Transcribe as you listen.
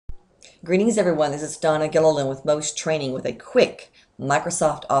Greetings everyone, this is Donna Gilliland with Most Training with a quick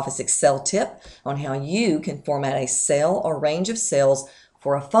Microsoft Office Excel tip on how you can format a cell or range of cells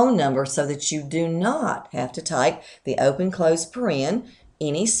for a phone number so that you do not have to type the open close paren,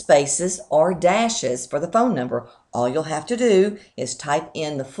 any spaces or dashes for the phone number. All you'll have to do is type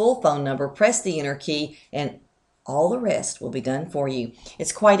in the full phone number, press the enter key, and all the rest will be done for you.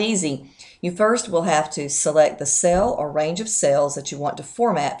 It's quite easy. You first will have to select the cell or range of cells that you want to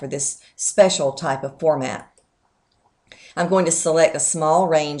format for this special type of format. I'm going to select a small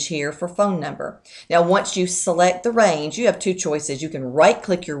range here for phone number. Now, once you select the range, you have two choices. You can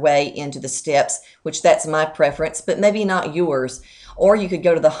right-click your way into the steps, which that's my preference, but maybe not yours. Or you could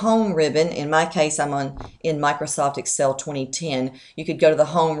go to the Home ribbon. In my case, I'm in Microsoft Excel 2010. You could go to the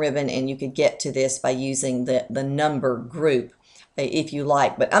Home ribbon and you could get to this by using the number group if you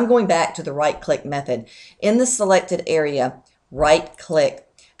like. But I'm going back to the right-click method. In the selected area, right-click.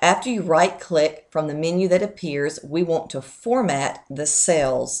 After you right-click from the menu that appears, we want to format the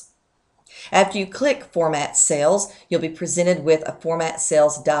cells. After you click Format Cells, you'll be presented with a Format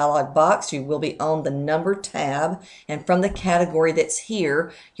Cells dialog box. You will be on the Number tab, and from the category that's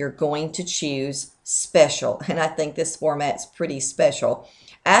here, you're going to choose Special, and I think this format's pretty special.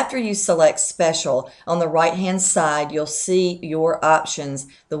 After you select Special, on the right-hand side, you'll see your options.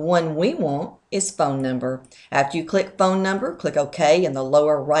 The one we want is phone number. After you click phone number, click OK in the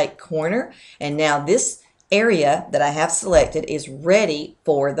lower right corner, and now this area that I have selected is ready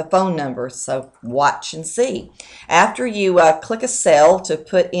for the phone number, so watch and see. After you click a cell to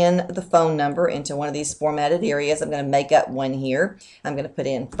put in the phone number into one of these formatted areas, I'm going to make up one here. I'm going to put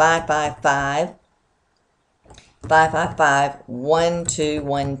in 555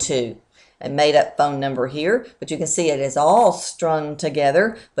 1212. A made up phone number here, but you can see it is all strung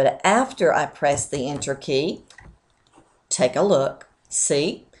together. But after I press the enter key, take a look.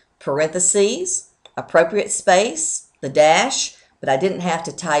 See, parentheses, appropriate space, the dash, but I didn't have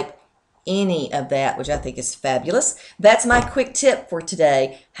to type any of that, which I think is fabulous. That's my quick tip for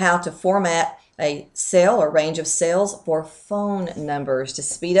today, how to format a cell or range of cells for phone numbers to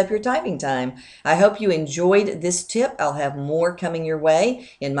speed up your typing time. I hope you enjoyed this tip. I'll have more coming your way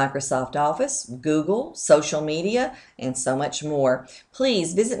in Microsoft Office, Google, social media, and so much more.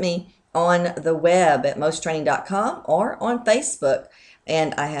 Please visit me on the web at mosttraining.com or on Facebook,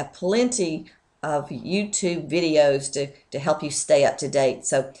 and I have plenty of YouTube videos to help you stay up to date.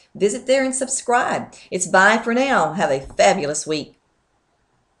 So visit there and subscribe. It's bye for now. Have a fabulous week.